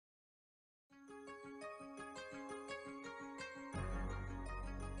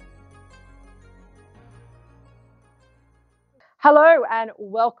Hello and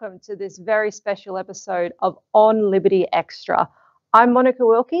welcome to this very special episode of On Liberty Extra. I'm Monica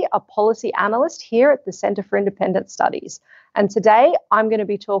Wilkie, a policy analyst here at the Centre for Independent Studies. And today I'm going to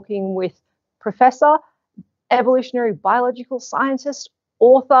be talking with Professor, evolutionary biological scientist,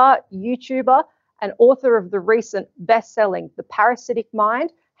 author, YouTuber, and author of the recent best-selling The Parasitic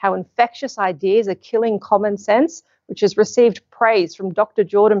Mind, How Infectious Ideas Are Killing Common Sense, which has received praise from Dr.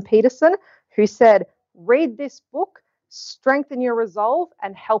 Jordan Peterson, who said, "Read this book, strengthen your resolve,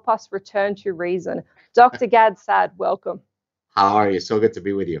 and help us return to reason." Dr. Saad, welcome. How are you? So good to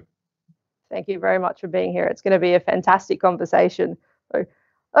be with you. Thank you very much for being here. It's going to be a fantastic conversation. So I'd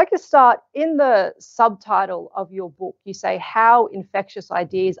like to start in the subtitle of your book. You say how infectious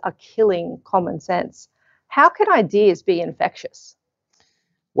ideas are killing common sense. How can ideas be infectious?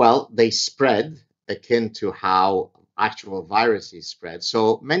 Well, they spread akin to how actual viruses spread.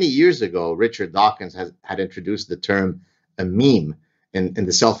 So many years ago, Richard Dawkins had introduced the term a meme in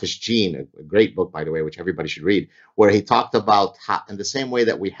The Selfish Gene, a great book, by the way, which everybody should read, where he talked about how, in the same way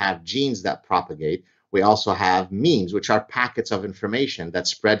that we have genes that propagate, we also have memes, which are packets of information that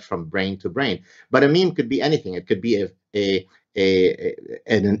spread from brain to brain. But a meme could be anything. It could be a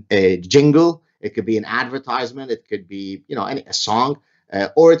jingle. It could be an advertisement. It could be, a song,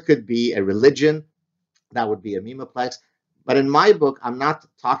 or it could be a religion. That would be a memeplex. But in my book, I'm not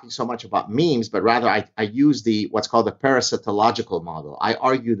talking so much about memes, but rather I use what's called the parasitological model. I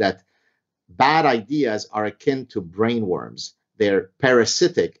argue that bad ideas are akin to brain worms. They're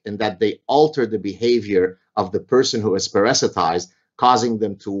parasitic in that they alter the behavior of the person who is parasitized, causing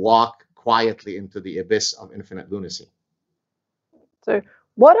them to walk quietly into the abyss of infinite lunacy. So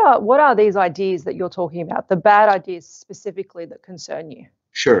what are these ideas that you're talking about, the bad ideas specifically that concern you?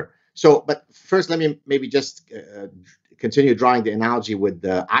 Sure. So, but first, let me maybe just continue drawing the analogy with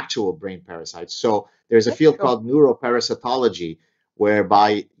the actual brain parasites. So there's a field called neuroparasitology,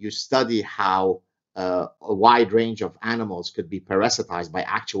 whereby you study how a wide range of animals could be parasitized by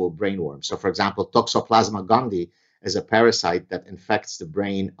actual brainworms. So, for example, Toxoplasma gondii is a parasite that infects the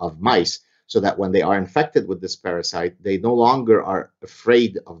brain of mice, so that when they are infected with this parasite, they no longer are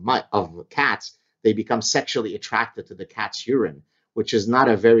afraid of cats. They become sexually attracted to the cat's urine, which is not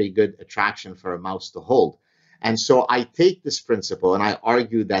a very good attraction for a mouse to hold. And so I take this principle and I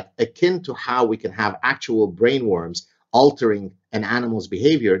argue that akin to how we can have actual brainworms altering an animal's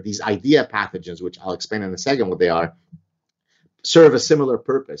behavior, these idea pathogens, which I'll explain in a second what they are, serve a similar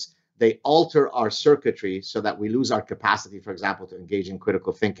purpose. They alter our circuitry so that we lose our capacity, for example, to engage in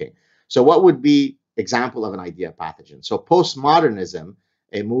critical thinking. So what would be example of an idea pathogen? So postmodernism,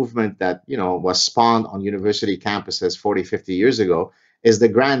 a movement that was spawned on university campuses 40, 50 years ago, is the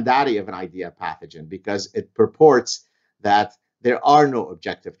granddaddy of an idea pathogen because it purports that there are no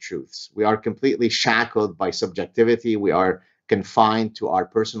objective truths. We are completely shackled by subjectivity. We are confined to our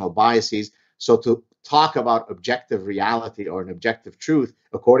personal biases. So to talk about objective reality or an objective truth,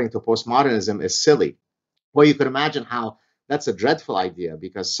 according to postmodernism, is silly. Well, you could imagine how that's a dreadful idea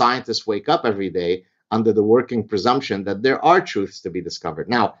because scientists wake up every day under the working presumption that there are truths to be discovered.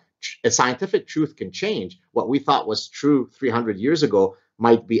 Now, a scientific truth can change. What we thought was true 300 years ago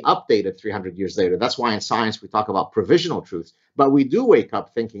might be updated 300 years later. That's why in science we talk about provisional truths. But we do wake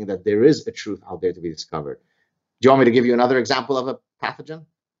up thinking that there is a truth out there to be discovered. Do you want me to give you another example of a pathogen?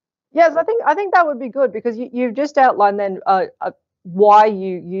 Yes, I think that would be good because you've just outlined then why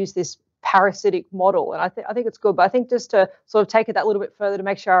you use this parasitic model, and I think it's good. But I think just to sort of take it that little bit further to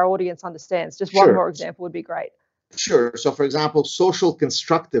make sure our audience understands, just one more example would be great. Sure. So, for example, social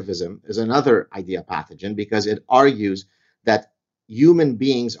constructivism is another idea pathogen because it argues that human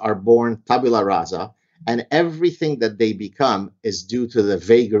beings are born tabula rasa, and everything that they become is due to the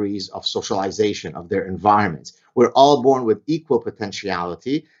vagaries of socialization, of their environments. We're all born with equal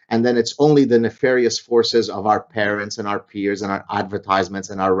potentiality, and then it's only the nefarious forces of our parents and our peers and our advertisements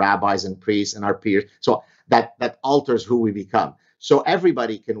and our rabbis and priests and our peers. So that alters who we become. So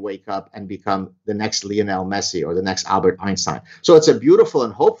everybody can wake up and become the next Lionel Messi or the next Albert Einstein. So it's a beautiful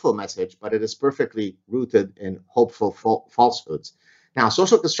and hopeful message, but it is perfectly rooted in hopeful falsehoods. Now,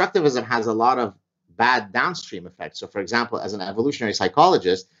 social constructivism has a lot of bad downstream effects. So, for example, as an evolutionary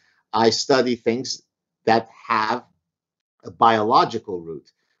psychologist, I study things that have a biological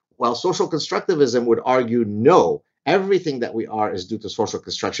root. While social constructivism would argue, no, everything that we are is due to social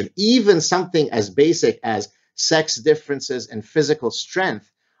construction. Even something as basic as sex differences and physical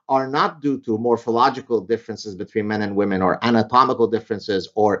strength are not due to morphological differences between men and women or anatomical differences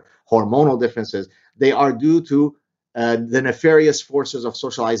or hormonal differences. They are due to the nefarious forces of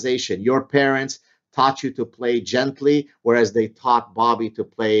socialization. Your parents taught you to play gently, whereas they taught Bobby to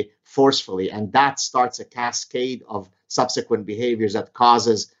play forcefully. And that starts a cascade of subsequent behaviors that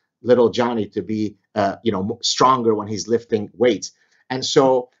causes little Johnny to be, stronger when he's lifting weights. And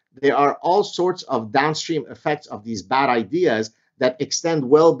so there are all sorts of downstream effects of these bad ideas that extend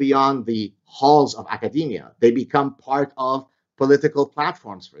well beyond the halls of academia. They become part of political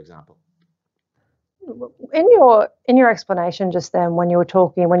platforms, for example. In your explanation just then, when you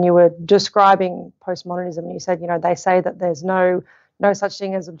were describing postmodernism, you said, they say that there's no such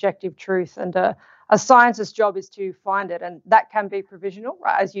thing as objective truth, and a scientist's job is to find it, and that can be provisional,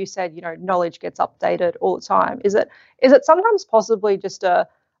 right? As you said, knowledge gets updated all the time. Is it sometimes possibly just a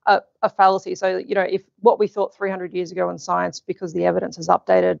fallacy? So, if what we thought 300 years ago in science, because the evidence is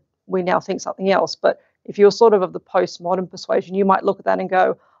updated, we now think something else. But if you're sort of the postmodern persuasion, you might look at that and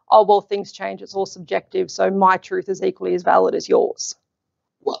go, oh, well, things change. It's all subjective. So my truth is equally as valid as yours.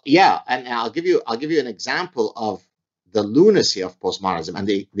 Well, yeah. And I'll give you an example of the lunacy of postmodernism. And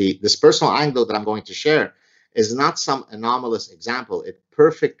this personal anecdote that I'm going to share is not some anomalous example. It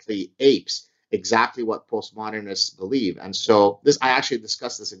perfectly apes exactly what postmodernists believe. And so I actually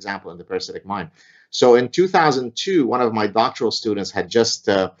discussed this example in The Parasitic Mind. So in 2002, one of my doctoral students had just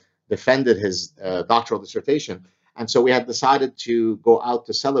defended his doctoral dissertation. And so we had decided to go out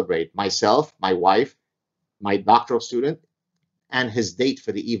to celebrate, myself, my wife, my doctoral student, and his date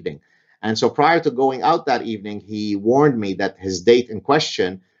for the evening. And so prior to going out that evening, he warned me that his date in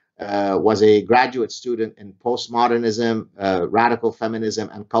question was a graduate student in postmodernism, radical feminism,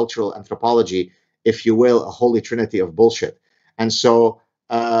 and cultural anthropology, if you will, a holy trinity of bullshit. And so,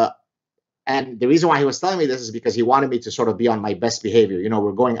 and the reason why he was telling me this is because he wanted me to sort of be on my best behavior.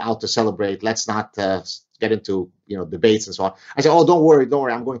 We're going out to celebrate. Let's not get into debates and so on. I said, oh, don't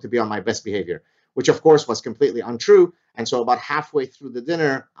worry, I'm going to be on my best behavior, which of course was completely untrue. And so about halfway through the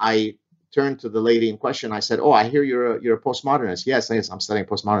dinner, I turned to the lady in question. I said, oh, I hear you're a postmodernist. Yes, I'm studying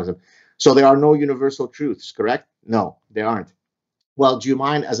postmodernism. So there are no universal truths, correct? No, there aren't. Well, do you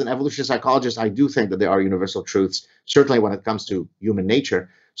mind? As an evolutionary psychologist, I do think that there are universal truths, certainly when it comes to human nature.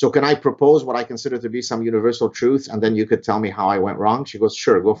 So can I propose what I consider to be some universal truths, and then you could tell me how I went wrong? She goes,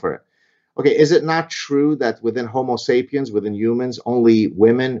 sure, go for it. Okay, is it not true that within Homo sapiens, within humans, only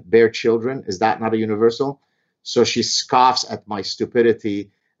women bear children? Is that not a universal? So she scoffs at my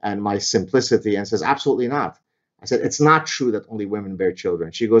stupidity and my simplicity and says, absolutely not. I said, it's not true that only women bear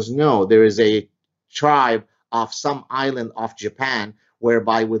children. She goes, no, there is a tribe off some island off Japan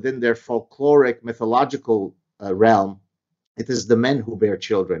whereby within their folkloric mythological realm, it is the men who bear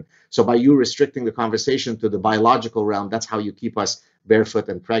children. So by you restricting the conversation to the biological realm, that's how you keep us barefoot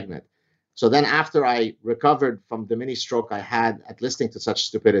and pregnant. So then after I recovered from the mini stroke I had at listening to such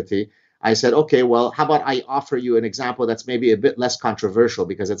stupidity, I said, okay, well, how about I offer you an example that's maybe a bit less controversial,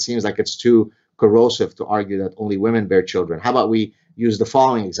 because it seems like it's too corrosive to argue that only women bear children. How about we use the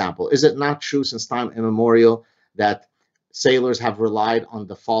following example? Is it not true since time immemorial that sailors have relied on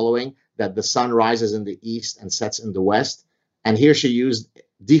the following, that the sun rises in the east and sets in the west? And here she used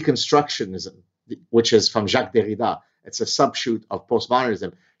deconstructionism, which is from Jacques Derrida. It's a subshoot of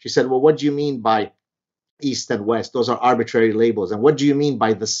postmodernism. She said, well, what do you mean by east and west? Those are arbitrary labels. And what do you mean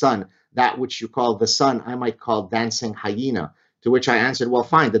by the sun? That which you call the sun, I might call dancing hyena. To which I answered, well,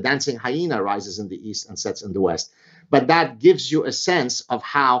 fine, the dancing hyena rises in the east and sets in the west. But that gives you a sense of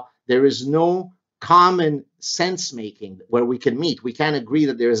how there is no common sense making where we can meet. We can't agree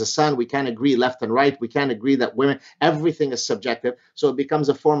that there is a sun. We can't agree left and right. We can't agree that women, everything is subjective. So it becomes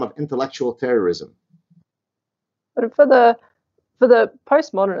a form of intellectual terrorism. But for the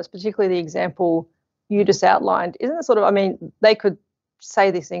postmodernists, particularly the example you just outlined, isn't it sort of, I mean, they could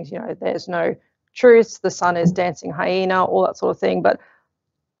say these things, there's no truth, the sun is dancing hyena, all that sort of thing. But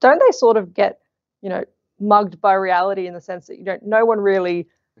don't they sort of get, mugged by reality in the sense that, no one really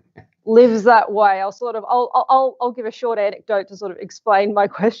lives that way? I'll give a short anecdote to sort of explain my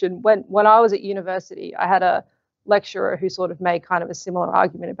question. When I was at university, I had a lecturer who sort of made kind of a similar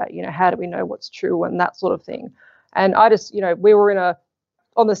argument about, how do we know what's true and that sort of thing. And I just, we were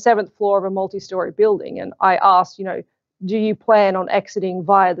on the 7th floor of a multi-story building, and I asked, do you plan on exiting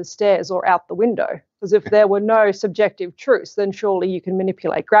via the stairs or out the window? Because if there were no subjective truths, then surely you can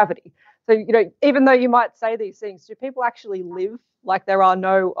manipulate gravity. So, even though you might say these things, do people actually live like there are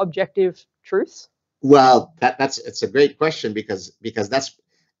no objective truths? Well, it's a great question because that's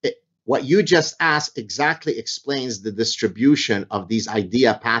it. What you just asked exactly explains the distribution of these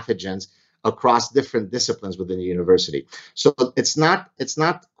idea pathogens across different disciplines within the university. So it's not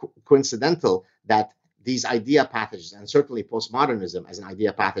coincidental that these idea pathogens, and certainly postmodernism as an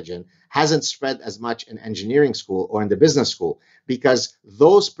idea pathogen, hasn't spread as much in engineering school or in the business school, because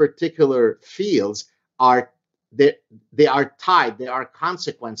those particular fields are they are tied. There are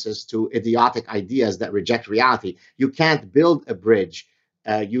consequences to idiotic ideas that reject reality. You can't build a bridge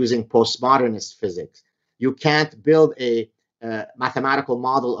using postmodernist physics. You can't build a mathematical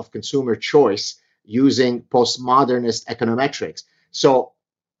model of consumer choice using postmodernist econometrics. So,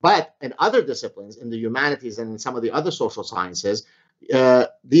 but in other disciplines, in the humanities and in some of the other social sciences,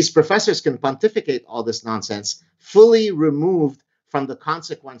 these professors can pontificate all this nonsense, fully removed from the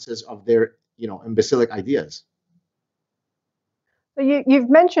consequences of their, imbecilic ideas. So you've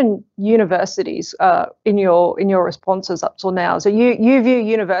mentioned universities in your responses up till now. So you view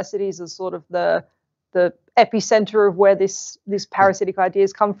universities as sort of the epicenter of where this parasitic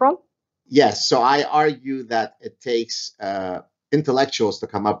ideas come from? Yes. So I argue that it takes intellectuals to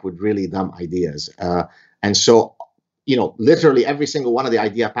come up with really dumb ideas. And so, literally every single one of the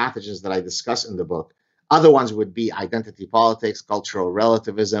idea pathogens that I discuss in the book, other ones would be identity politics, cultural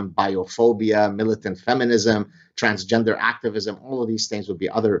relativism, biophobia, militant feminism, transgender activism. All of these things would be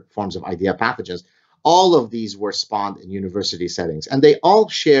other forms of idea pathogens. All of these were spawned in university settings, and they all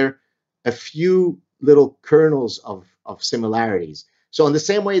share a few little kernels of similarities. So in the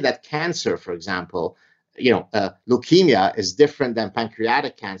same way that cancer, for example, leukemia is different than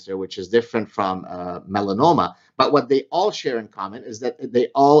pancreatic cancer, which is different from melanoma. But what they all share in common is that they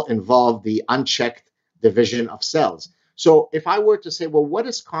all involve the unchecked division of cells. So if I were to say, well, what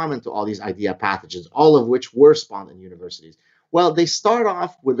is common to all these idea pathogens, all of which were spawned in universities? Well, they start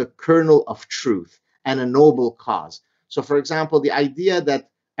off with a kernel of truth and a noble cause. So, for example, the idea that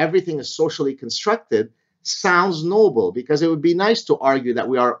everything is socially constructed sounds noble, because it would be nice to argue that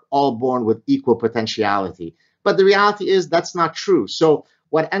we are all born with equal potentiality. But the reality is that's not true. So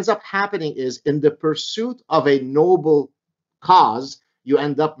what ends up happening is, in the pursuit of a noble cause, you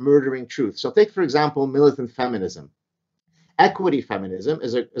end up murdering truth. So take, for example, militant feminism. Equity feminism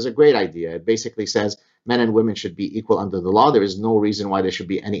is a great idea. It basically says men and women should be equal under the law. There is no reason why there should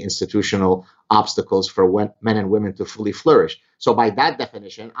be any institutional obstacles for men and women to fully flourish. So by that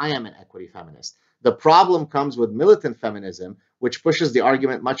definition, I am an equity feminist. The problem comes with militant feminism, which pushes the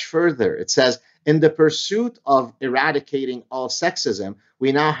argument much further. It says, in the pursuit of eradicating all sexism,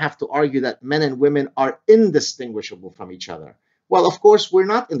 we now have to argue that men and women are indistinguishable from each other. Well, of course, we're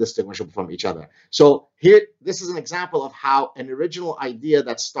not indistinguishable from each other. So here, this is an example of how an original idea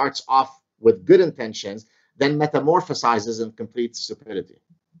that starts off with good intentions then metamorphosizes in complete stupidity.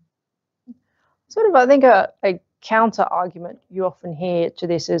 Sort of, I think a counter argument you often hear to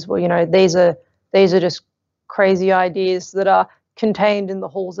this is, well, these are just crazy ideas that are contained in the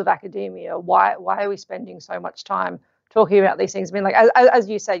halls of academia. Why are we spending so much time talking about these things? I mean, like as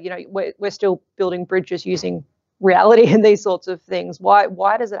you said, we're still building bridges using reality and these sorts of things.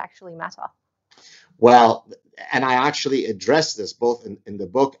 Why does it actually matter? Well, and I actually address this both in the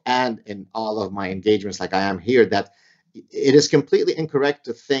book and in all of my engagements, like I am here, that it is completely incorrect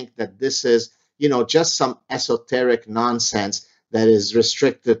to think that this is, just some esoteric nonsense that is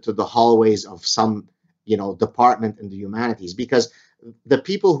restricted to the hallways of some, department in the humanities, because the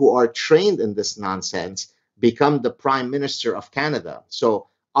people who are trained in this nonsense become the Prime Minister of Canada. So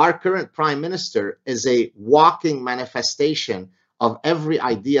our current Prime Minister is a walking manifestation of every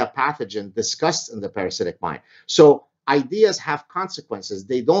idea pathogen discussed in the parasitic mind. So ideas have consequences.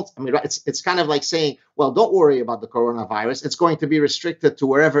 They don't, it's kind of like saying, well, don't worry about the coronavirus. It's going to be restricted to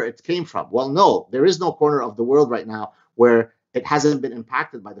wherever it came from. Well, no, there is no corner of the world right now where it hasn't been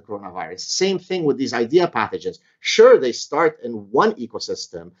impacted by the coronavirus. Same thing with these idea pathogens. Sure, they start in one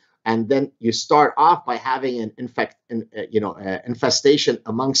ecosystem, and then you start off by having an infestation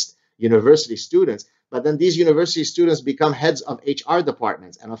amongst university students. But then these university students become heads of HR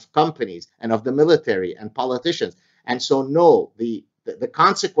departments and of companies and of the military and politicians. And so, no, the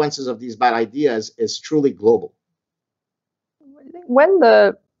consequences of these bad ideas is truly global. When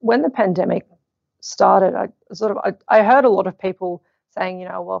the pandemic started, I heard a lot of people saying,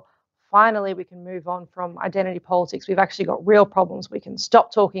 well, finally we can move on from identity politics. We've actually got real problems. We can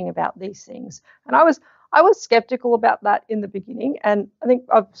stop talking about these things. And I was skeptical about that in the beginning. And I think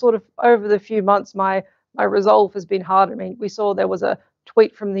I've sort of, over the few months, my resolve has been hard. I mean, we saw there was a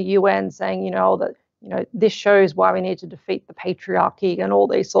tweet from the UN saying, that this shows why we need to defeat the patriarchy and all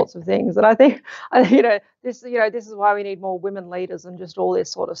these sorts of things. And I think, this is why we need more women leaders and just all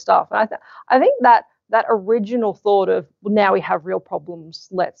this sort of stuff. And I think that original thought of, well, now we have real problems,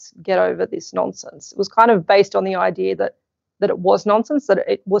 let's get over this nonsense, it was kind of based on the idea that it was nonsense, that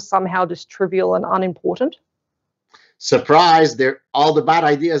it was somehow just trivial and unimportant. Surprise, all the bad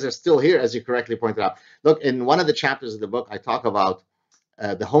ideas are still here, as you correctly pointed out. Look, in one of the chapters of the book, I talk about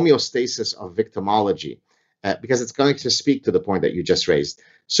the homeostasis of victimology. because it's going to speak to the point that you just raised.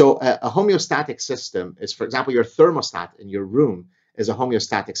 So a homeostatic system is, for example, your thermostat in your room is a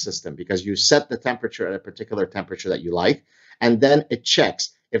homeostatic system because you set the temperature at a particular temperature that you like, and then it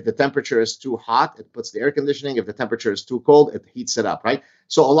checks. If the temperature is too hot, it puts the air conditioning. If the temperature is too cold, it heats it up, right?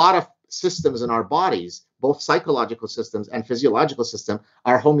 So a lot of systems in our bodies, both psychological systems and physiological systems,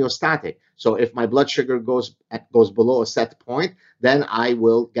 are homeostatic. So if my blood sugar goes below a set point, then I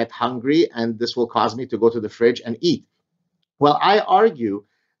will get hungry, and this will cause me to go to the fridge and eat. Well, I argue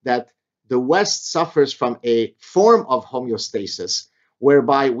that the West suffers from a form of homeostasis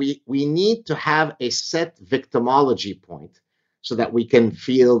whereby we need to have a set victimology point so that we can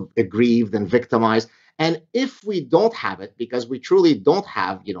feel aggrieved and victimized. And if we don't have it, because we truly don't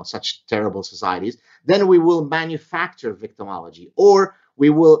have, such terrible societies, then we will manufacture victimology, or we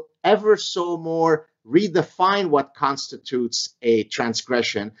will ever so more redefine what constitutes a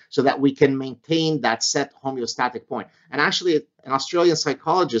transgression so that we can maintain that set homeostatic point. And actually, an Australian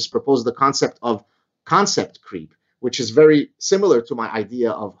psychologist proposed the concept of concept creep, which is very similar to my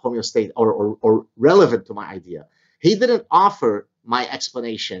idea of homeostate, or relevant to my idea. He didn't offer my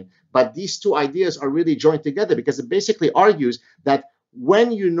explanation, but these two ideas are really joined together because it basically argues that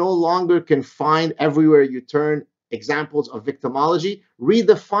when you no longer can find everywhere you turn examples of victimology,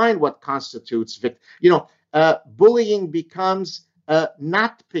 redefine what constitutes bullying becomes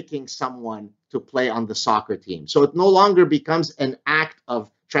not picking someone to play on the soccer team. So it no longer becomes an act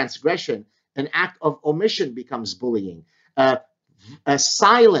of transgression. An act of omission becomes bullying.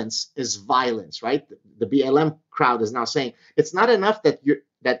 Silence is violence, right? The BLM crowd is now saying it's not enough that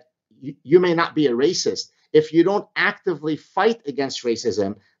you may not be a racist. If you don't actively fight against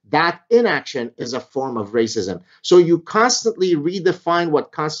racism, that inaction is a form of racism. So you constantly redefine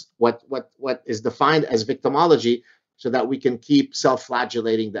what is defined as victimology so that we can keep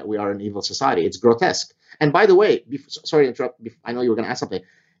self-flagellating that we are an evil society. It's grotesque. And by the way, sorry to interrupt, I know you were going to ask something.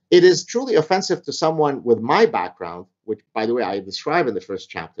 It is truly offensive to someone with my background, which, by the way, I describe in the first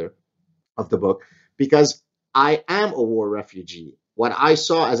chapter of the book, because I am a war refugee. What I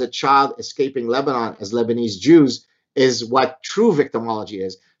saw as a child escaping Lebanon as Lebanese Jews is what true victimology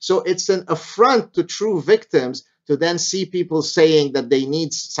is. So it's an affront to true victims to then see people saying that they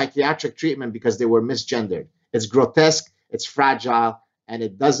need psychiatric treatment because they were misgendered. It's grotesque, it's fragile, and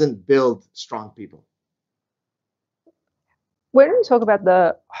it doesn't build strong people. When we talk about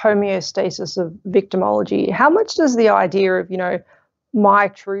the homeostasis of victimology, how much does the idea of, my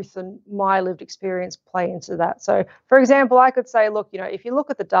truth and my lived experience play into that? So, for example, I could say, look, if you look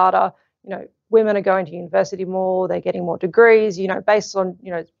at the data, women are going to university more, they're getting more degrees, based on,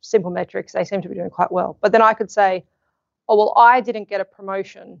 simple metrics, they seem to be doing quite well. But then I could say, oh, well, I didn't get a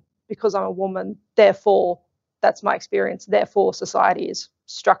promotion because I'm a woman, therefore that's my experience, therefore society is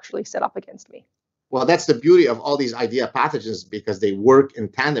structurally set up against me. Well, that's the beauty of all these idea pathogens because they work in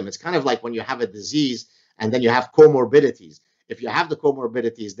tandem. It's kind of like when you have a disease and then you have comorbidities. If you have the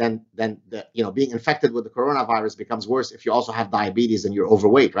comorbidities, then being infected with the coronavirus becomes worse if you also have diabetes and you're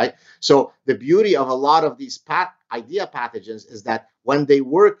overweight, right? So the beauty of a lot of these idea pathogens is that when they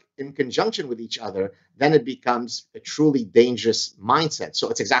work in conjunction with each other, then it becomes a truly dangerous mindset. So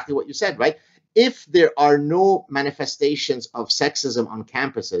it's exactly what you said, right? If there are no manifestations of sexism on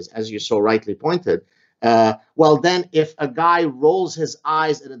campuses, as you so rightly pointed, well, then if a guy rolls his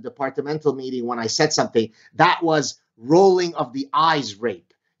eyes at a departmental meeting when I said something, that was rolling of the eyes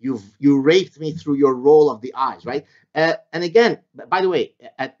rape. You raped me through your roll of the eyes, right? And again, by the way,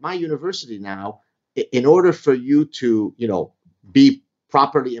 at my university now, in order for you to, be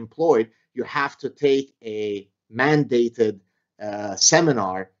properly employed, you have to take a mandated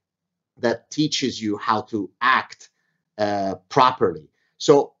seminar that teaches you how to act properly.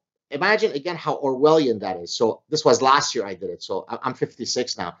 So imagine again how Orwellian that is. So this was last year I did it. So I'm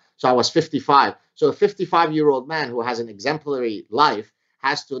 56 now. So I was 55. So a 55-year-old man who has an exemplary life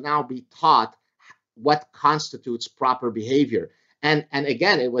has to now be taught what constitutes proper behavior. And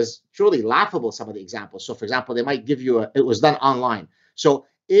again, it was truly laughable, some of the examples. So for example, they might give you it was done online. So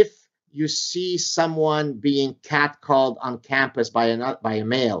if you see someone being catcalled on campus by a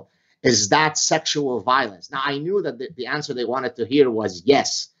male, is that sexual violence? Now, I knew that the answer they wanted to hear was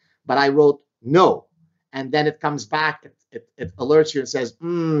yes, but I wrote no. And then it comes back, it alerts you and says,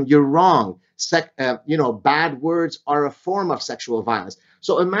 you're wrong. Bad words are a form of sexual violence.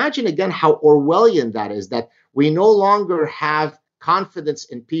 So imagine again how Orwellian that is, that we no longer have confidence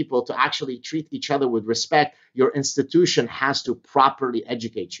in people to actually treat each other with respect. Your institution has to properly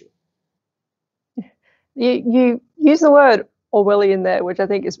educate you. You use the word Orwellian there, which I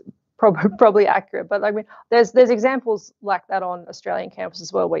think is probably accurate. But I mean, there's examples like that on Australian campuses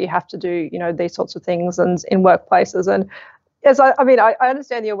as well, where you have to do, you know, these sorts of things and in workplaces. And yes, I mean, I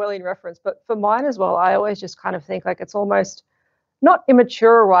understand the Orwellian reference, but for mine as well, I always just kind of think like it's almost not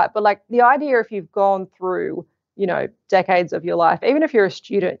immature, right? But like the idea, if you've gone through, you know, decades of your life, even if you're a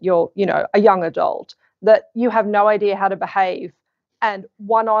student, you're, you know, a young adult, that you have no idea how to behave, and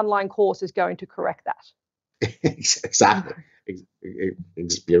one online course is going to correct that. Exactly.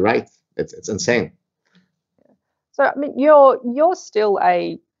 You're right. It's insane. So I mean, you're still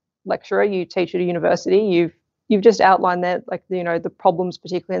a lecturer. You teach at a university. You've just outlined that, like, you know, the problems,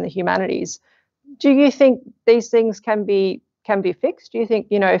 particularly in the humanities. Do you think these things can be fixed? Do you think,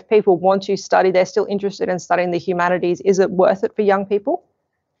 you know, if people want to study, they're still interested in studying the humanities, is it worth it for young people?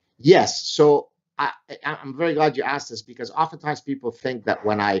 Yes. So I'm very glad you asked this, because oftentimes people think that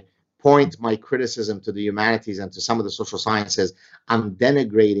when I point my criticism to the humanities and to some of the social sciences, I'm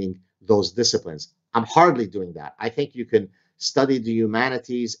denigrating those disciplines. I'm hardly doing that. I think you can study the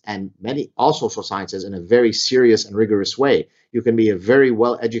humanities and many all social sciences in a very serious and rigorous way. You can be a very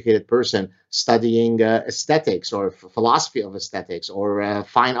well educated person studying aesthetics or philosophy of aesthetics or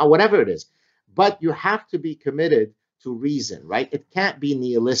fine or whatever it is. But you have to be committed to reason, right? It can't be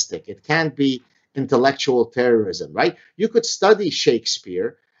nihilistic. It can't be intellectual terrorism, right? You could study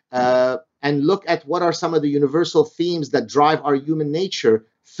Shakespeare and look at what are some of the universal themes that drive our human nature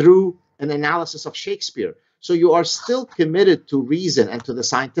through an analysis of Shakespeare. So you are still committed to reason and to the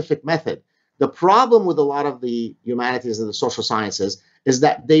scientific method. The problem with a lot of the humanities and the social sciences is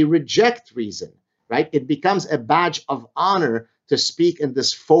that they reject reason, right? It becomes a badge of honor to speak in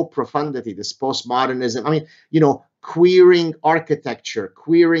this faux profundity, this postmodernism. I mean, you know, queering architecture,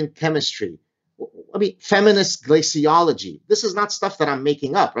 queering chemistry. I mean, feminist glaciology. This is not stuff that I'm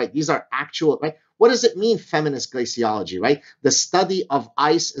making up, right? These are actual, right? What does it mean, feminist glaciology, right? The study of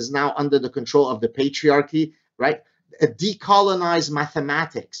ice is now under the control of the patriarchy, right? Decolonize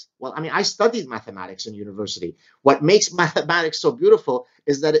mathematics. Well, I mean, I studied mathematics in university. What makes mathematics so beautiful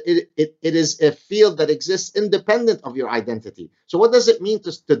is that it is a field that exists independent of your identity. So what does it mean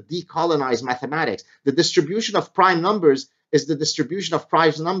to decolonize mathematics? The distribution of prime numbers is the distribution of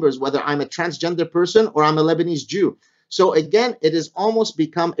prime numbers, whether I'm a transgender person or I'm a Lebanese Jew. So again, it has almost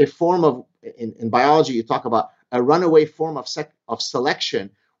become a form of, in biology, you talk about a runaway form of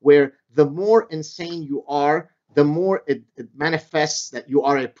selection, where the more insane you are, the more it manifests that you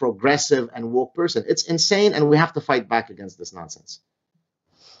are a progressive and woke person. It's insane, and we have to fight back against this nonsense.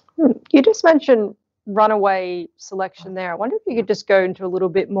 You just mentioned runaway selection there. I wonder if you could just go into a little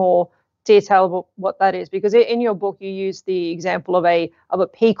bit more detail about what that is, because in your book you use the example of a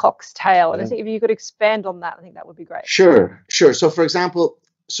peacock's tail, and I think if you could expand on that, I think that would be great. Sure. So for example,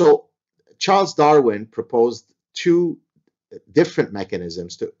 Charles Darwin proposed two different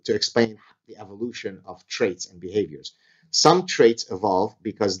mechanisms to explain the evolution of traits and behaviors. Some traits evolve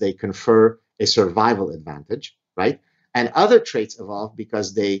because they confer a survival advantage, right? And other traits evolve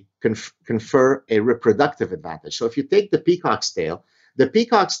because they confer a reproductive advantage. So if you take the peacock's tail,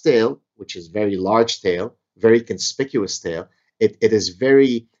 which is very large tail, very conspicuous tail, it is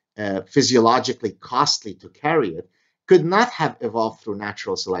very physiologically costly to carry it, could not have evolved through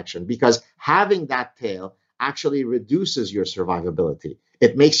natural selection, because having that tail actually reduces your survivability.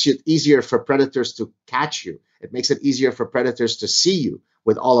 It makes it easier for predators to catch you. It makes it easier for predators to see you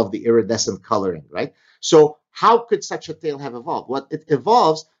with all of the iridescent coloring, right? So how could such a tail have evolved? Well, it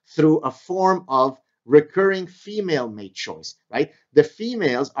evolves through a form of recurring female mate choice, right? The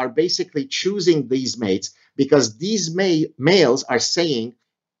females are basically choosing these mates because these males are saying,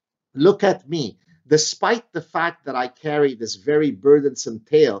 look at me. Despite the fact that I carry this very burdensome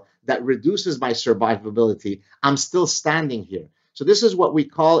tail that reduces my survivability, I'm still standing here. So this is what we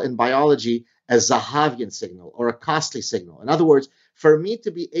call in biology a Zahavian signal, or a costly signal. In other words, for me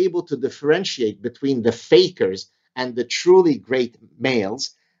to be able to differentiate between the fakers and the truly great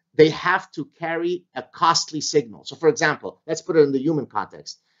males, they have to carry a costly signal. So for example, let's put it in the human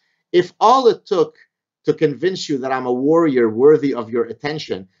context. If all it took to convince you that I'm a warrior worthy of your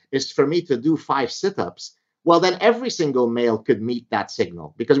attention is for me to do 5 sit-ups, well, then every single male could meet that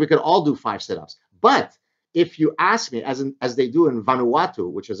signal, because we could all do 5 sit-ups. But if you ask me, as they do in Vanuatu,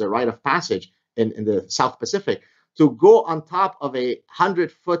 which is a rite of passage in the South Pacific, to go on top of a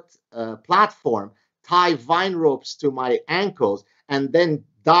 100-foot platform, tie vine ropes to my ankles, and then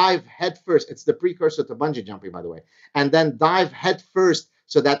dive headfirst. It's the precursor to bungee jumping, by the way. And then dive headfirst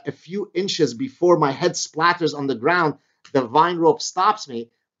so that a few inches before my head splatters on the ground, the vine rope stops me.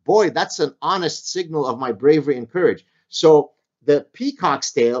 Boy, that's an honest signal of my bravery and courage. So the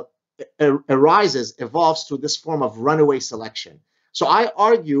peacock's tail evolves through this form of runaway selection. So I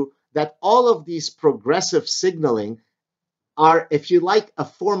argue that all of these progressive signaling are, if you like, a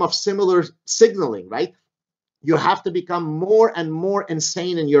form of similar signaling, right? You have to become more and more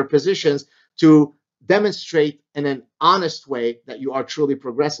insane in your positions to demonstrate in an honest way that you are truly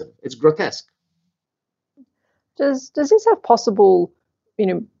progressive. It's grotesque. Does this have possible,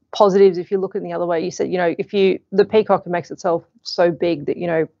 positives if you look in the other way? You said, if the peacock makes itself so big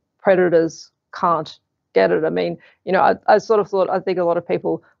that, predators can't get it. I mean, I sort of thought, I think a lot of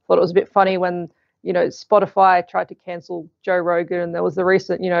people thought it was a bit funny when, Spotify tried to cancel Joe Rogan, and there was the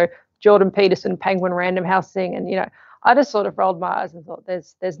recent, Jordan Peterson Penguin Random House thing. And, I just sort of rolled my eyes and thought,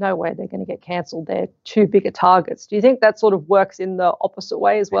 there's no way they're going to get cancelled. They're too big a targets. Do you think that sort of works in the opposite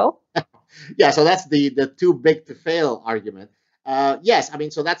way as well? Yeah, so that's the too big to fail argument. Yes, I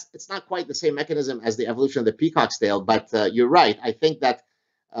mean, so it's not quite the same mechanism as the evolution of the peacock's tail, but you're right. I think that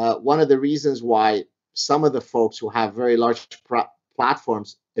one of the reasons why some of the folks who have very large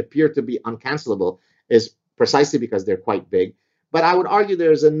platforms appear to be uncancelable is precisely because they're quite big. But I would argue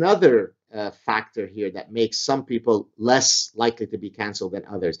there's another factor here that makes some people less likely to be canceled than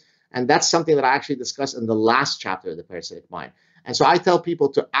others. And that's something that I actually discussed in the last chapter of The Parasitic Mind. And so I tell people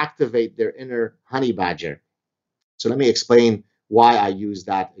to activate their inner honey badger. So let me explain why I use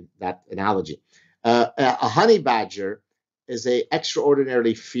that analogy. A honey badger is an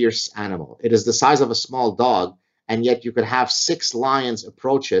extraordinarily fierce animal. It is the size of a small dog, and yet you could have 6 lions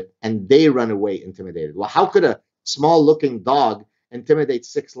approach it and they run away intimidated. Well, how could a small-looking dog intimidate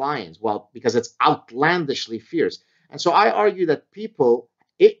 6 lions? Well, because it's outlandishly fierce. And so I argue that people,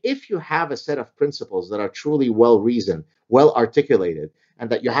 if you have a set of principles that are truly well-reasoned, well-articulated, and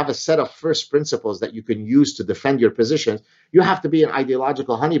that you have a set of first principles that you can use to defend your positions, you have to be an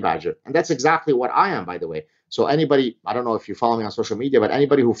ideological honey badger. And that's exactly what I am, by the way. So anybody, I don't know if you follow me on social media, but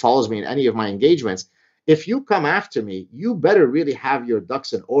anybody who follows me in any of my engagements, if you come after me, you better really have your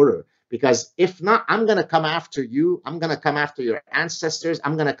ducks in order. Because if not, I'm going to come after you. I'm going to come after your ancestors.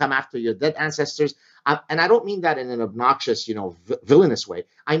 I'm going to come after your dead ancestors. And I don't mean that in an obnoxious, villainous way.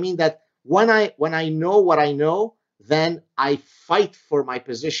 I mean that when I know what I know, then I fight for my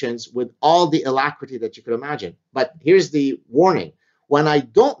positions with all the alacrity that you could imagine. But here's the warning. When I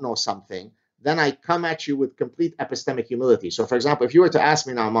don't know something, then I come at you with complete epistemic humility. So, for example, if you were to ask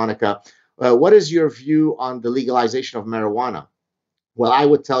me now, Monica, what is your view on the legalization of marijuana? Well, I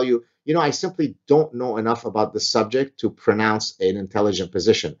would tell you, I simply don't know enough about the subject to pronounce an intelligent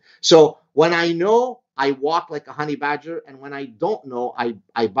position. So when I know, I walk like a honey badger. And when I don't know,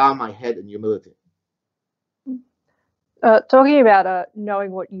 I bow my head in humility. Talking about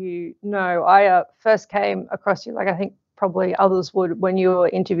knowing what you know, I first came across you, like I think probably others would, when you were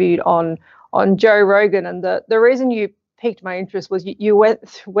interviewed on Joe Rogan. And the reason you piqued my interest was you went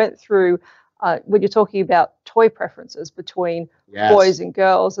through when you're talking about toy preferences between boys and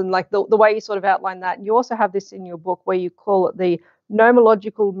girls, and like the way you sort of outline that. And you also have this in your book where you call it the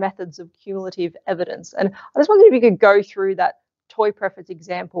nomological methods of cumulative evidence. And I just wondered if you could go through that toy preference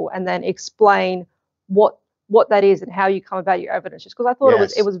example and then explain what that is and how you come about your evidence, just because I thought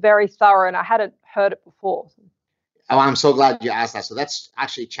it was very thorough and I hadn't heard it before. Oh, I'm so glad you asked that. So that's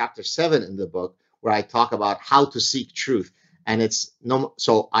actually chapter 7 in the book, where I talk about how to seek truth. And it's no,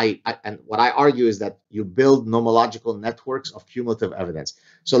 so and what I argue is that you build nomological networks of cumulative evidence.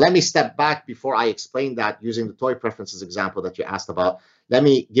 So let me step back before I explain that using the toy preferences example that you asked about. Let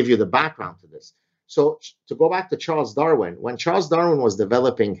me give you the background to this. So to go back to Charles Darwin, when Charles Darwin was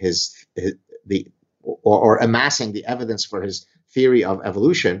developing or amassing the evidence for his theory of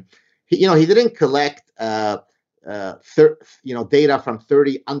evolution, he didn't collect data from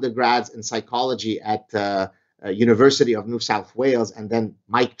 30 undergrads in psychology at University of New South Wales and then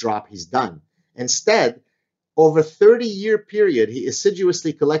mic drop, he's done. Instead, over a 30-year period, he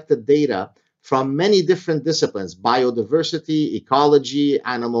assiduously collected data from many different disciplines: biodiversity, ecology,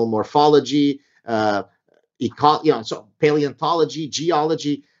 animal morphology, so paleontology,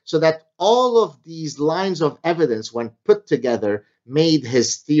 geology, so that all of these lines of evidence, when put together, made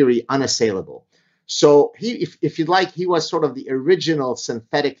his theory unassailable. So if you'd like, he was sort of the original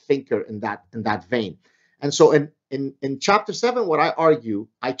synthetic thinker in that vein. And so in chapter 7, what I argue,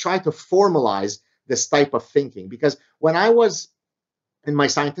 I try to formalize this type of thinking, because when I was in my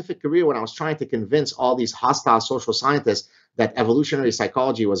scientific career, when I was trying to convince all these hostile social scientists that evolutionary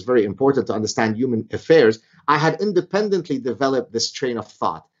psychology was very important to understand human affairs, I had independently developed this train of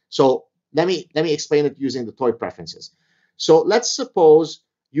thought. So let me explain it using the toy preferences. So let's suppose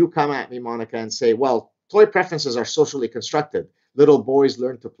you come at me, Monica, and say, well, toy preferences are socially constructed. Little boys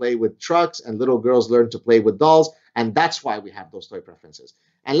learn to play with trucks and little girls learn to play with dolls. And that's why we have those toy preferences.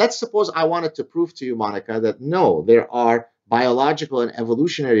 And let's suppose I wanted to prove to you, Monica, that no, there are biological and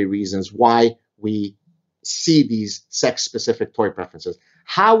evolutionary reasons why we see these sex-specific toy preferences.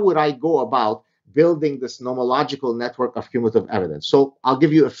 How would I go about building this nomological network of cumulative evidence? So I'll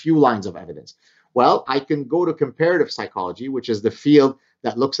give you a few lines of evidence. Well, I can go to comparative psychology, which is the field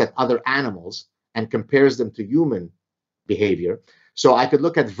that looks at other animals and compares them to human behavior. So I could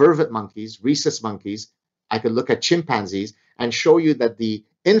look at vervet monkeys, rhesus monkeys, I could look at chimpanzees and show you that the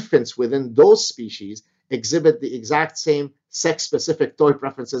infants within those species exhibit the exact same sex-specific toy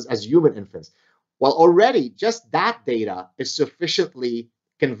preferences as human infants. Well, already just that data is sufficiently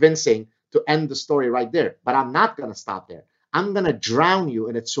convincing to end the story right there. But I'm not going to stop there. I'm going to drown you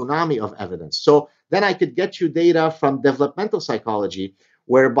in a tsunami of evidence. So then I could get you data from developmental psychology,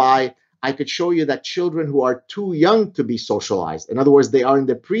 whereby I could show you that children who are too young to be socialized, in other words, they are in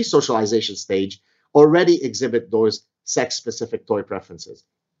the pre-socialization stage, already exhibit those sex-specific toy preferences.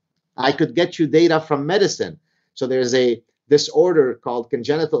 I could get you data from medicine. So there's a disorder called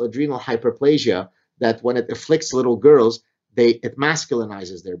congenital adrenal hyperplasia that when it afflicts little girls, it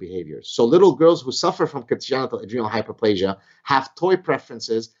masculinizes their behaviors. So little girls who suffer from congenital adrenal hyperplasia have toy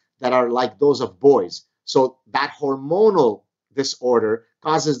preferences that are like those of boys. So that hormonal disorder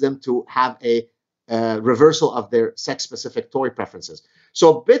causes them to have a reversal of their sex-specific toy preferences.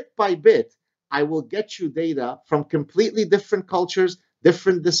 So bit by bit, I will get you data from completely different cultures,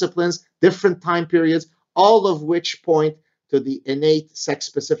 different disciplines, different time periods, all of which point to the innate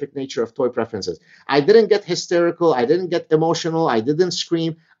sex-specific nature of toy preferences. I didn't get hysterical. I didn't get emotional. I didn't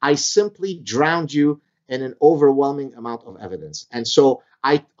scream. I simply drowned you in an overwhelming amount of evidence. And so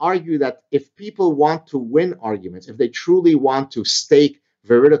I argue that if people want to win arguments, if they truly want to stake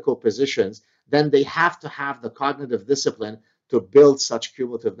veridical positions, then they have to have the cognitive discipline to build such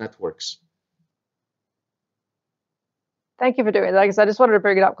cumulative networks. Thank you for doing that, because I just wanted to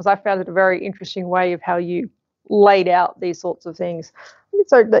bring it up because I found it a very interesting way of how you laid out these sorts of things.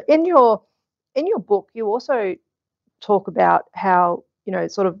 So in your book, you also talk about how,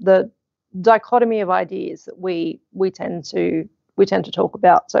 sort of the dichotomy of ideas that we tend to talk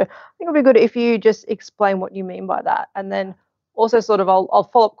about. So I think it'd be good if you just explain what you mean by that, and then also sort of I'll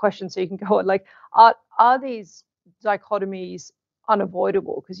follow up questions so you can go on. Like, are these dichotomies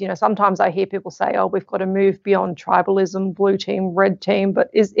unavoidable? Because sometimes I hear people say, "Oh, we've got to move beyond tribalism, blue team, red team," but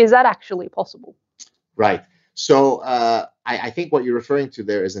is that actually possible? Right. So I think what you're referring to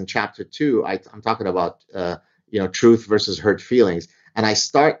there is in chapter 2. I'm talking about truth versus hurt feelings, and I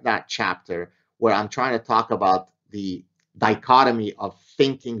start that chapter where I'm trying to talk about the dichotomy of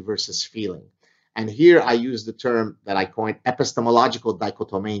thinking versus feeling. And here I use the term that I coined epistemological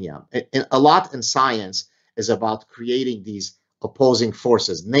dichotomania. A lot in science is about creating these opposing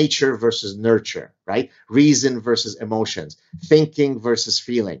forces: nature versus nurture, right? Reason versus emotions, thinking versus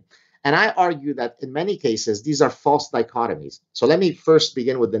feeling. And I argue that in many cases, these are false dichotomies. So let me first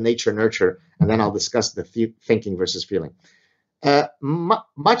begin with the nature-nurture, and then I'll discuss the thinking versus feeling.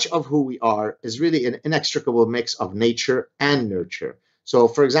 Much of who we are is really an inextricable mix of nature and nurture. So,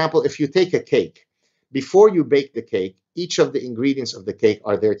 for example, if you take a cake, before you bake the cake, each of the ingredients of the cake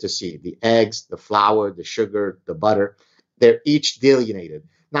are there to see: the eggs, the flour, the sugar, the butter. They're each delineated.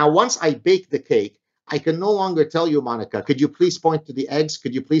 Now, once I bake the cake, I can no longer tell you, Monica, could you please point to the eggs?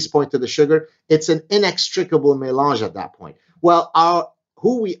 Could you please point to the sugar? It's an inextricable melange at that point. Well,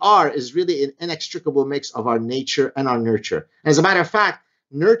 who we are is really an inextricable mix of our nature and our nurture. As a matter of fact,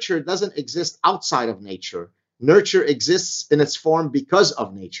 nurture doesn't exist outside of nature. Nurture exists in its form because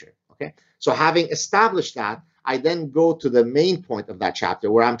of nature. Okay. So having established that, I then go to the main point of that chapter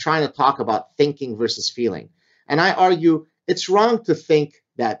where I'm trying to talk about thinking versus feeling. And I argue it's wrong to think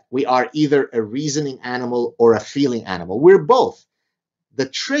that we are either a reasoning animal or a feeling animal. We're both. The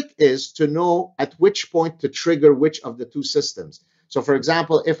trick is to know at which point to trigger which of the two systems. So, for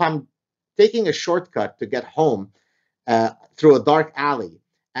example, if I'm taking a shortcut to get home through a dark alley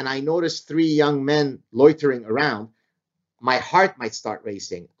and I notice 3 young men loitering around, my heart might start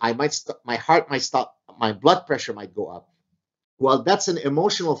racing. My heart might stop. My blood pressure might go up. Well, that's an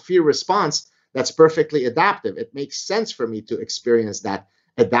emotional fear response that's perfectly adaptive. It makes sense for me to experience that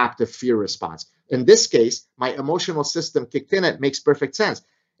adaptive fear response. In this case, my emotional system kicked in. It makes perfect sense.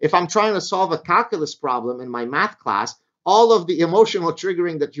 If I'm trying to solve a calculus problem in my math class, all of the emotional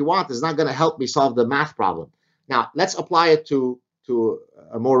triggering that you want is not going to help me solve the math problem. Now, let's apply it to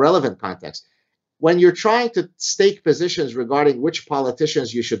a more relevant context. When you're trying to stake positions regarding which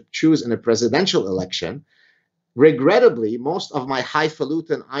politicians you should choose in a presidential election, regrettably, most of my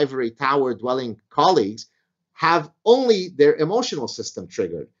highfalutin ivory tower dwelling colleagues have only their emotional system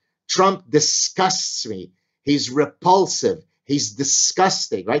triggered. Trump disgusts me. he's repulsive, he's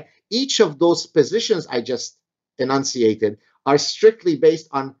disgusting, right? Each of those positions I just enunciated are strictly based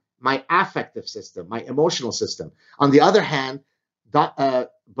on my affective system, my emotional system. On the other hand, Barack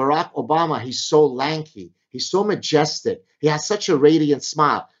Obama, he's so lanky, he's so majestic, he has such a radiant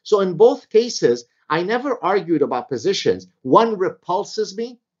smile. So in both cases, I never argued about positions. One repulses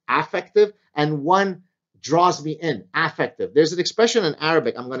me, affective, and one draws me in, affective. There's an expression in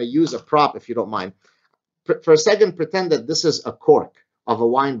Arabic. I'm going to use a prop if you don't mind. For a second, pretend that this is a cork of a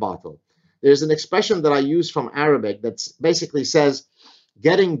wine bottle. There's an expression that I use from Arabic that basically says,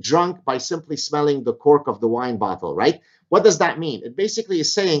 getting drunk by simply smelling the cork of the wine bottle, right? What does that mean? It basically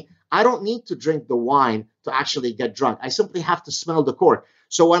is saying, I don't need to drink the wine to actually get drunk. I simply have to smell the cork.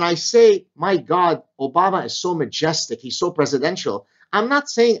 So when I say, my God, Obama is so majestic, he's so presidential, I'm not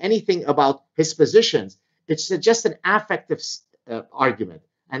saying anything about his positions. It's just an affective argument.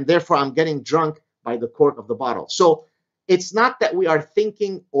 And therefore, I'm getting drunk by the cork of the bottle. So it's not that we are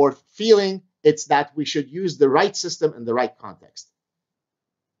thinking or feeling, it's that we should use the right system in the right context.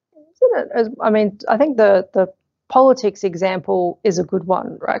 I mean, I think the politics example is a good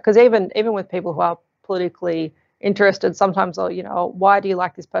one, right? Because even with people who are politically interested, sometimes they'll, why do you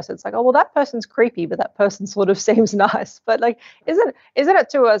like this person? It's like, oh, well, that person's creepy, but that person sort of seems nice. But like, isn't it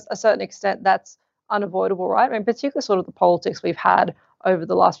to a certain extent that's unavoidable, right? I mean, particularly sort of the politics we've had over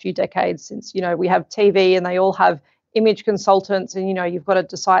the last few decades since, we have TV and they all have image consultants and, you've got to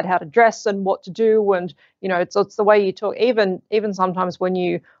decide how to dress and what to do. And, it's the way you talk. Even sometimes when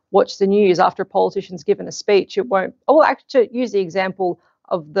you watch the news after a politician's given a speech, it won't. Well, actually, to use the example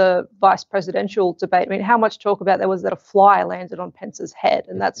of the vice presidential debate, I mean, how much talk about there was that a fly landed on Pence's head,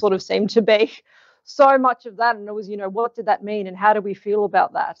 and that sort of seemed to be so much of that. And it was, what did that mean, and how do we feel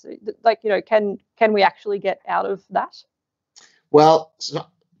about that? Like, can we actually get out of that? Well,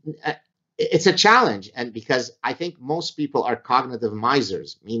 it's a challenge, and because I think most people are cognitive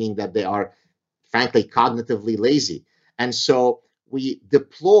misers, meaning that they are, frankly, cognitively lazy, and so we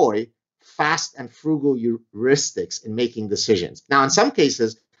deploy fast and frugal heuristics in making decisions. Now, in some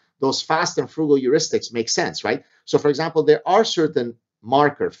cases, those fast and frugal heuristics make sense, right? So, for example, there are certain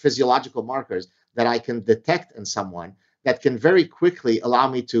physiological markers that I can detect in someone that can very quickly allow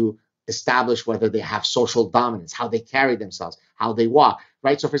me to establish whether they have social dominance, how they carry themselves, how they walk,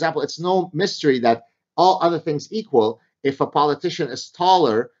 right? So, for example, it's no mystery that all other things equal, if a politician is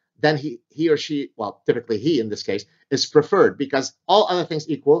taller, then he or she, well, typically he in this case, is preferred, because all other things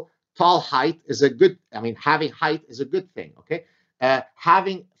equal, having height is a good thing, okay?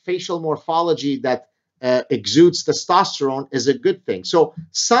 Having facial morphology that exudes testosterone is a good thing. So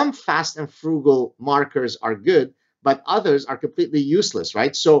some fast and frugal markers are good, but others are completely useless,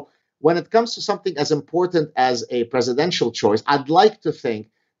 right? So when it comes to something as important as a presidential choice, I'd like to think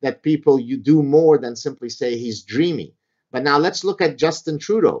that you do more than simply say he's dreamy. But now let's look at Justin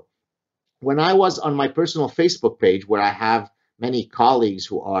Trudeau. When I was on my personal Facebook page, where I have many colleagues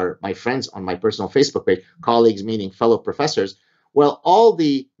who are my friends on my personal Facebook page, colleagues meaning fellow professors, well, all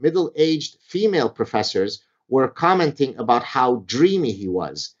the middle-aged female professors were commenting about how dreamy he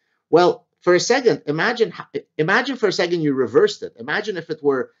was. Well, for a second, imagine for a second you reversed it. Imagine if it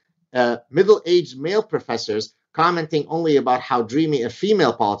were middle-aged male professors commenting only about how dreamy a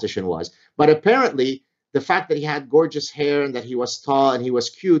female politician was. But apparently, the fact that he had gorgeous hair and that he was tall and he was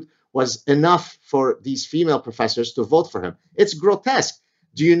cute was enough for these female professors to vote for him. It's grotesque.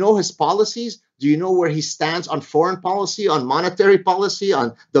 Do you know his policies? Do you know where he stands on foreign policy, on monetary policy,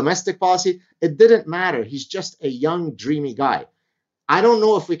 on domestic policy? It didn't matter. He's just a young, dreamy guy. I don't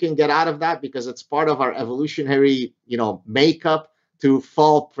know if we can get out of that because it's part of our evolutionary, makeup to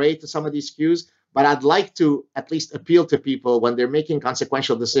fall prey to some of these cues. But I'd like to at least appeal to people when they're making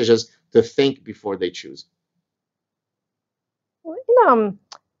consequential decisions to think before they choose. Well,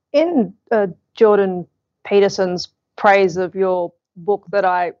 in Jordan Peterson's praise of your book that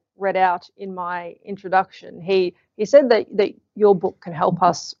I read out in my introduction, he said that your book can help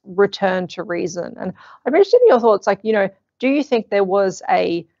us return to reason. And I'm interested in your thoughts. Like, do you think there was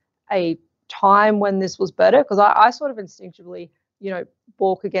a time when this was better? Because I sort of instinctively,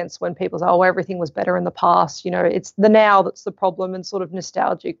 balk against when people say, oh, everything was better in the past. It's the now that's the problem and sort of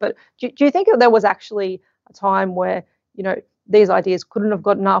nostalgic. But do you think that there was actually a time where, these ideas couldn't have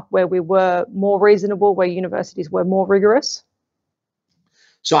gotten up, where we were more reasonable, where universities were more rigorous?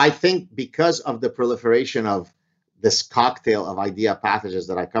 So I think because of the proliferation of this cocktail of idea passages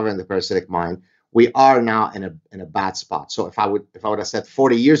that I cover in the Parasitic Mind, we are now in a bad spot. So if I would have said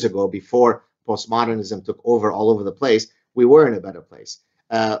 40 years ago, before postmodernism took over all over the place, we were in a better place.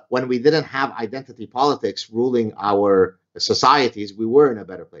 When we didn't have identity politics ruling our societies, we were in a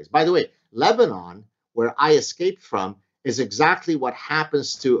better place. By the way, Lebanon where I escaped from, is exactly what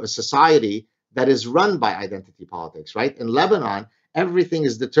happens to a society that is run by identity politics, right? In Lebanon, everything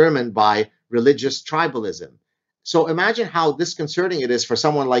is determined by religious tribalism. So imagine how disconcerting it is for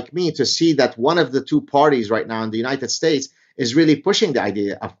someone like me to see that one of the two parties right now in the United States is really pushing the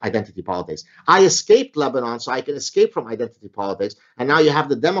idea of identity politics. I escaped Lebanon so I can escape from identity politics. And now you have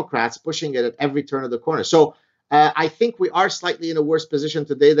the Democrats pushing it at every turn of the corner. So I think we are slightly in a worse position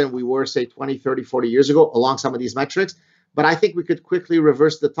today than we were, say, 20, 30, 40 years ago along some of these metrics. But I think we could quickly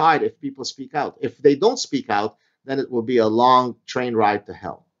reverse the tide if people speak out. If they don't speak out, then it will be a long train ride to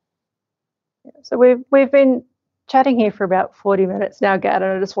hell. So we've been chatting here for about 40 minutes now, Gad,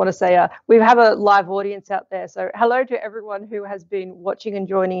 and I just want to say we have a live audience out there. So hello to everyone who has been watching and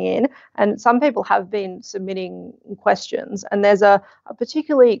joining in. And some people have been submitting questions. And there's a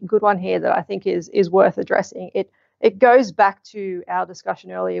particularly good one here that I think is worth addressing. It goes back to our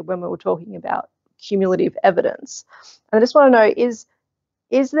discussion earlier when we were talking about cumulative evidence. And I just want to know,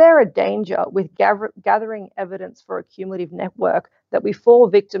 is there a danger with gathering evidence for a cumulative network that we fall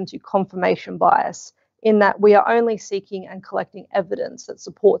victim to confirmation bias, in that we are only seeking and collecting evidence that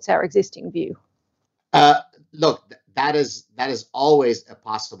supports our existing view? Look, that is always a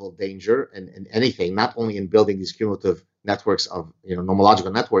possible danger in anything, not only in building these cumulative networks of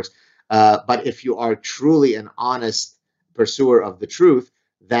nomological networks, but if you are truly an honest pursuer of the truth,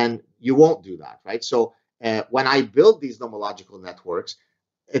 then you won't do that, right? So when I build these nomological networks,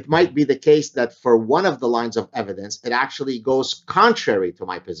 it might be the case that for one of the lines of evidence, it actually goes contrary to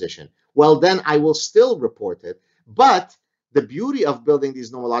my position. Well, then I will still report it. But the beauty of building these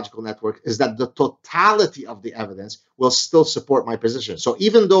nomological networks is that the totality of the evidence will still support my position. So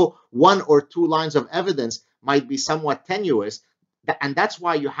even though one or two lines of evidence might be somewhat tenuous, and that's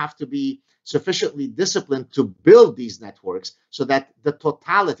why you have to be sufficiently disciplined to build these networks so that the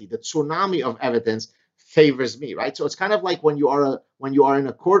totality, the tsunami of evidence favors me, right? So it's kind of like when you are in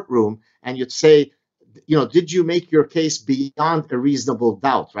a courtroom and you'd say, did you make your case beyond a reasonable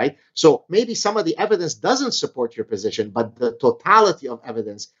doubt, right? So maybe some of the evidence doesn't support your position, but the totality of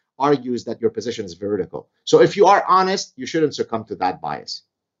evidence argues that your position is veridical. So if you are honest, you shouldn't succumb to that bias.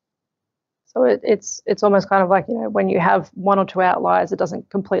 So it's almost kind of like, when you have one or two outliers, it doesn't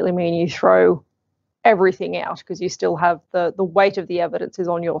completely mean you throw everything out, because you still have the weight of the evidence is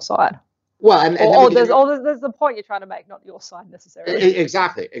on your side. Well, and there's the point you're trying to make, not your side necessarily.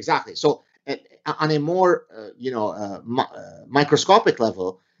 Exactly. So on a more microscopic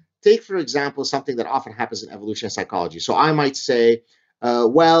level, take for example something that often happens in evolutionary psychology. So I might say,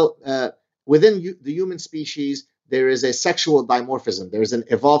 within the human species, there is a sexual dimorphism. There is an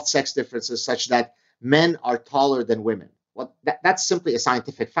evolved sex differences such that men are taller than women. Well, that's simply a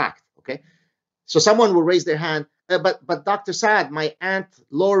scientific fact. Okay, so someone will raise their hand. But Dr. Saad, my Aunt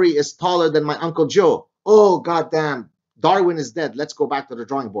Lori is taller than my Uncle Joe. Oh, goddamn, Darwin is dead. Let's go back to the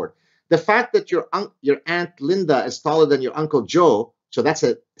drawing board. The fact that your Aunt Linda is taller than your Uncle Joe, so that's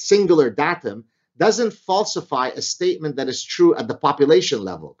a singular datum, doesn't falsify a statement that is true at the population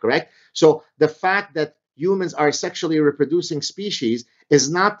level, correct? So the fact that humans are a sexually reproducing species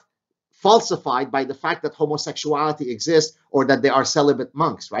is not falsified by the fact that homosexuality exists or that they are celibate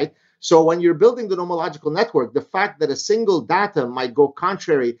monks, right? So when you're building the nomological network, the fact that a single datum might go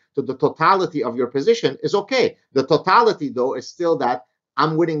contrary to the totality of your position is okay. The totality, though, is still that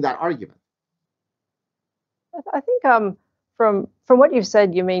I'm winning that argument. I think from what you've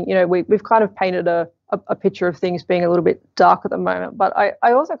said, you mean, we've kind of painted a picture of things being a little bit dark at the moment, but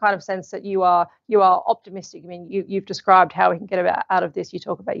I also kind of sense that you are optimistic. I mean, you've described how we can get out of this. You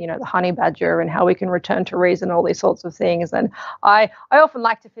talk about, the honey badger and how we can return to reason, all these sorts of things. And I often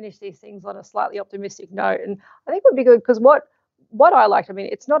like to finish these things on a slightly optimistic note. And I think it would be good, because what I liked, I mean,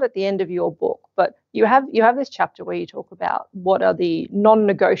 it's not at the end of your book, but you have this chapter where you talk about what are the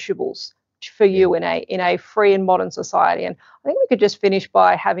non-negotiables for you in a free and modern society. And I think we could just finish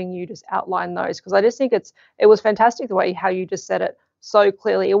by having you just outline those, because I just think it was fantastic the way how you just said it so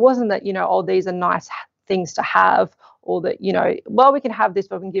clearly. It wasn't that, these are nice things to have, or that, we can have this,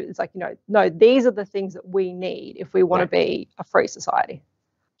 but we can give it. It's like, no, these are the things that we need if we want to be a free society.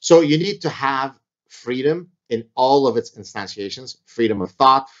 So you need to have freedom in all of its instantiations: freedom of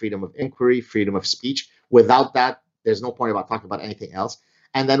thought, freedom of inquiry, freedom of speech. Without that, there's no point about talking about anything else.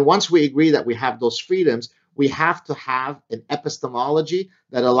 And then once we agree that we have those freedoms, we have to have an epistemology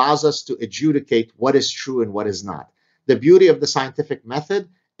that allows us to adjudicate what is true and what is not. The beauty of the scientific method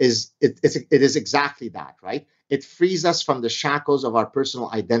is it is exactly that, right? It frees us from the shackles of our personal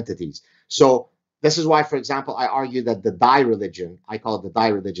identities. So this is why, for example, I argue that the die religion, I call it the die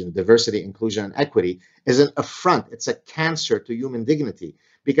religion, diversity, inclusion, and equity, is an affront. It's a cancer to human dignity,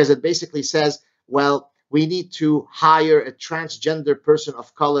 because it basically says, well, we need to hire a transgender person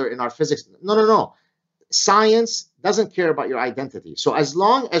of color in our physics. No, no, no. Science doesn't care about your identity. So as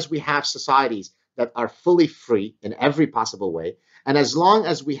long as we have societies that are fully free in every possible way, and as long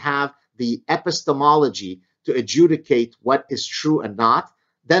as we have the epistemology to adjudicate what is true and not,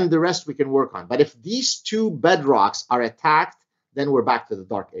 then the rest we can work on. But if these two bedrocks are attacked, then we're back to the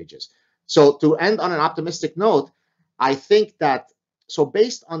dark ages. So to end on an optimistic note, I think that, so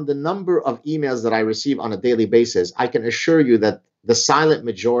based on the number of emails that I receive on a daily basis, I can assure you that the silent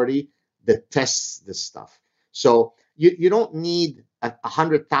majority detests this stuff. So you don't need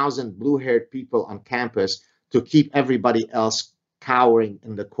 100,000 blue-haired people on campus to keep everybody else cowering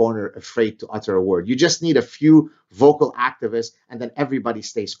in the corner, afraid to utter a word. You just need a few vocal activists, and then everybody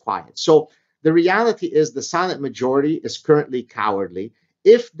stays quiet. So the reality is the silent majority is currently cowardly.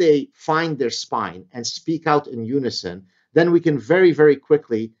 If they find their spine and speak out in unison, then we can very, very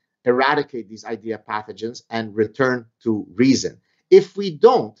quickly eradicate these idea pathogens and return to reason. If we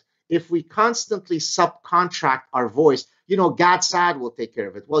don't, if we constantly subcontract our voice, Gad Saad will take care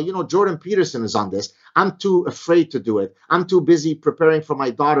of it. Well, Jordan Peterson is on this. I'm too afraid to do it. I'm too busy preparing for my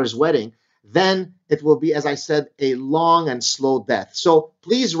daughter's wedding. Then it will be, as I said, a long and slow death. So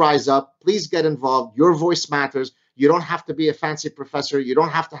please rise up. Please get involved. Your voice matters. You don't have to be a fancy professor. You don't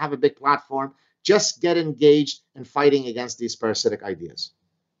have to have a big platform. Just get engaged in fighting against these parasitic ideas.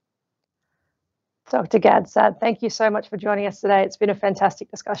 Dr. Gad Saad, thank you so much for joining us today. It's been a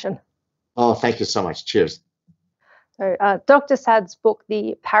fantastic discussion. Oh, thank you so much. Cheers. So, Dr. Saad's book,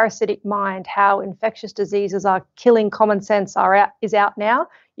 The Parasitic Mind, How Infectious Diseases Are Killing Common Sense, is out now.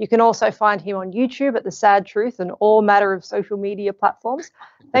 You can also find him on YouTube at The Sad Truth and all matter of social media platforms.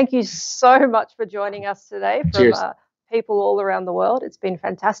 Thank you so much for joining us today from people all around the world. It's been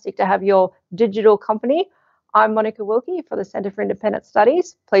fantastic to have your digital company. I'm Monica Wilkie for the Centre for Independent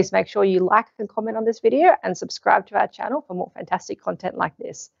Studies. Please make sure you like and comment on this video and subscribe to our channel for more fantastic content like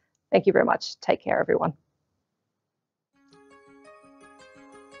this. Thank you very much. Take care, everyone.